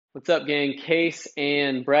What's up, gang? Case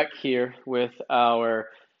and Breck here with our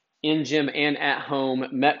in-gym and at-home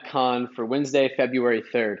Metcon for Wednesday, February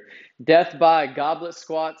 3rd. Death by goblet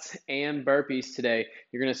squats and burpees today.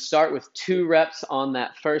 You're going to start with 2 reps on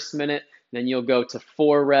that first minute, then you'll go to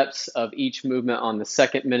 4 reps of each movement on the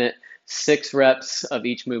second minute, 6 reps of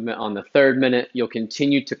each movement on the third minute. You'll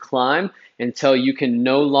continue to climb until you can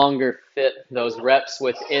no longer fit those reps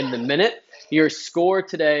within the minute. Your score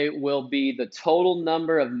today will be the total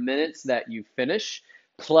number of minutes that you finish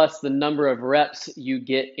plus the number of reps you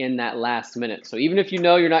get in that last minute. So even if you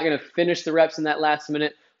know you're not going to finish the reps in that last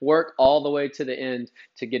minute, work all the way to the end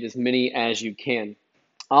to get as many as you can.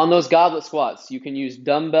 On those goblet squats, you can use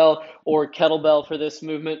dumbbell or kettlebell for this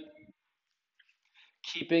movement,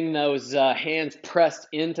 keeping those hands pressed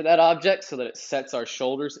into that object so that it sets our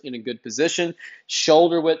shoulders in a good position.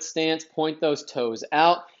 Shoulder width stance, point those toes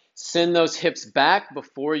out. Send those hips back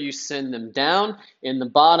before you send them down. In the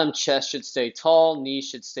bottom, chest should stay tall, knees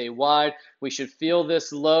should stay wide. We should feel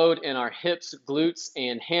this load in our hips, glutes,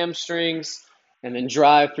 and hamstrings, and then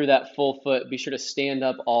drive through that full foot. Be sure to stand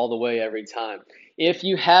up all the way every time. If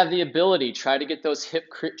you have the ability, try to get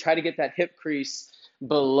that hip crease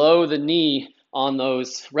below the knee on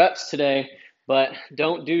those reps today, but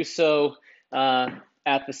don't do so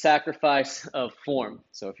at the sacrifice of form.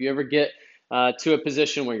 So if you ever get to a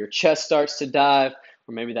position where your chest starts to dive,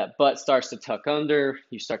 or maybe that butt starts to tuck under,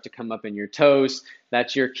 you start to come up in your toes,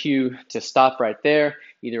 that's your cue to stop right there.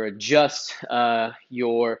 Either adjust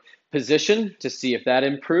your position to see if that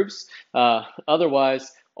improves.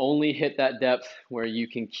 Otherwise, only hit that depth where you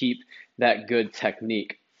can keep that good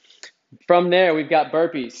technique. From there, we've got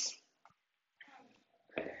burpees.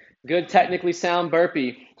 Good technically sound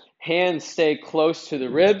burpee. Hands stay close to the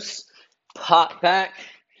ribs. Pop back.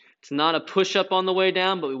 It's not a push-up on the way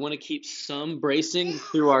down, but we want to keep some bracing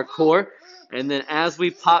through our core. And then as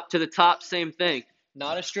we pop to the top, same thing.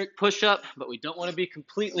 Not a strict push-up, but we don't want to be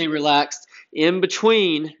completely relaxed in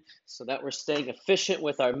between so that we're staying efficient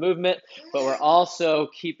with our movement, but we're also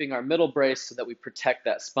keeping our middle brace so that we protect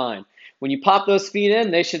that spine. When you pop those feet in,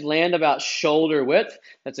 they should land about shoulder width.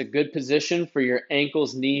 That's a good position for your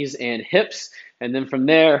ankles, knees, and hips. And then from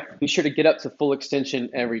there, be sure to get up to full extension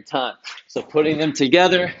every time. So putting them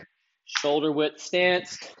together, shoulder width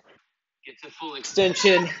stance, get to full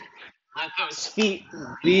extension, let those feet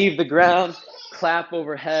leave the ground, clap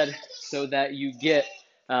overhead so that you get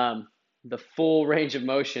the full range of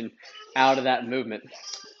motion out of that movement.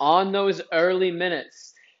 On those early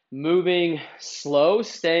minutes, moving slow,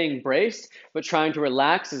 staying braced, but trying to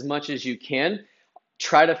relax as much as you can.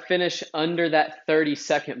 Try to finish under that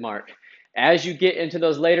 30-second mark. As you get into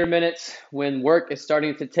those later minutes, when work is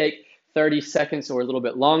starting to take 30 seconds or a little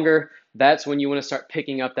bit longer, that's when you want to start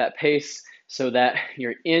picking up that pace so that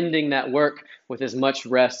you're ending that work with as much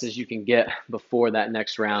rest as you can get before that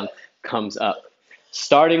next round comes up.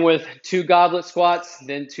 Starting with 2 goblet squats,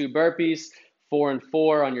 then 2 burpees, 4 and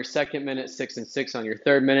 4 on your second minute, 6 and 6 on your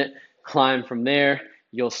third minute. Climb from there.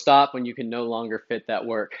 You'll stop when you can no longer fit that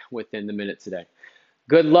work within the minute today.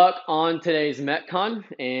 Good luck on today's Metcon,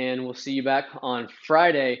 and we'll see you back on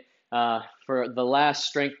Friday for the last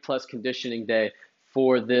strength plus conditioning day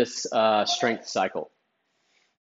for this strength cycle.